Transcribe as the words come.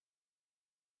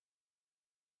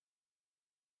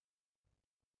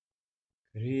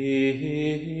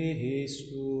Christus,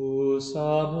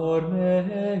 amor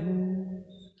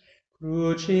meus,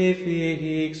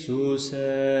 crucifixus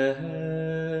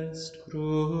est,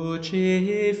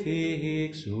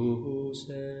 crucifixus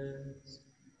est.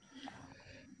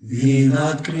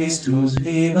 Vivat Christus,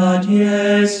 vivat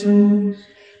Iesus,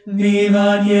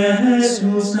 vivat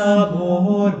Iesus,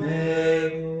 amor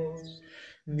meus,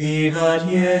 vivat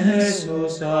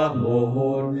Iesus,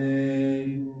 amor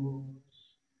meus.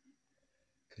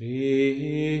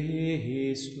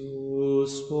 Christus,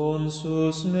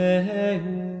 sponsus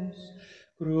meus,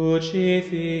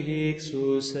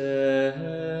 crucifixus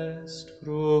est,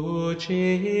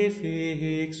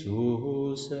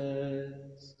 crucifixus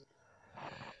est.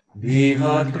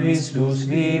 Vivat Christus,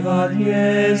 vivat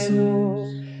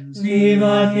Iesus,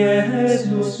 vivat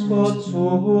Iesus,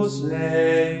 sponsus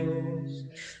meus,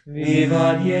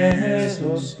 vivat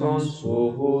Iesus,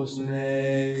 sponsus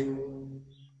meus.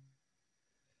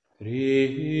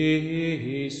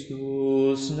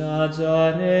 Christus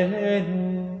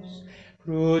Nazarenus,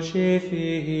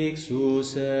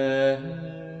 crucifixus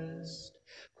est,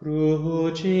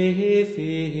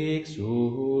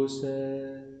 crucifixus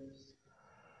est.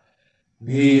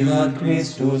 Vivat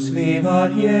Christus,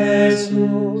 vivat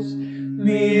Iesus,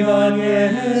 vivat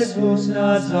Iesus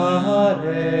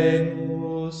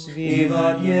Nazarenus,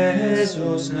 vivat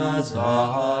Iesus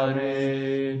Nazarenus.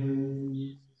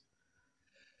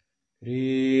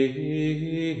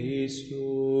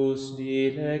 Christus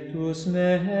dilectus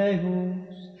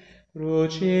meus,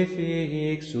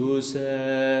 crucifixus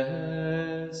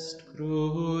est,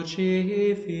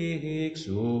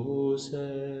 crucifixus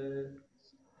est.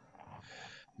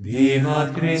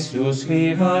 Vivat Christus,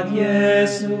 vivat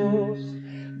Iesus,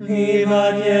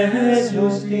 vivat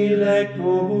Iesus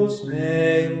dilectus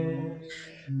meus,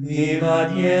 vivat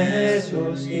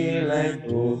Iesus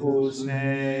dilectus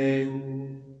meus.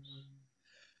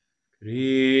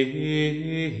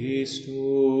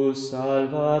 Christus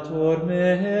salvator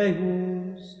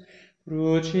meus,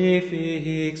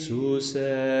 crucifixus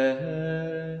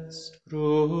est,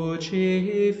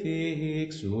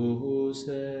 crucifixus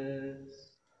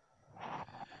est.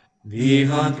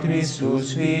 Vivat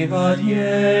Christus, vivat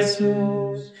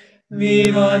Iesus,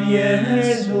 vivat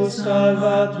Iesus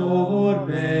salvator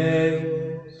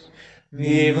meus,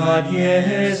 vivat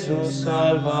Iesus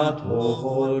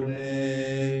salvator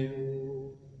meus.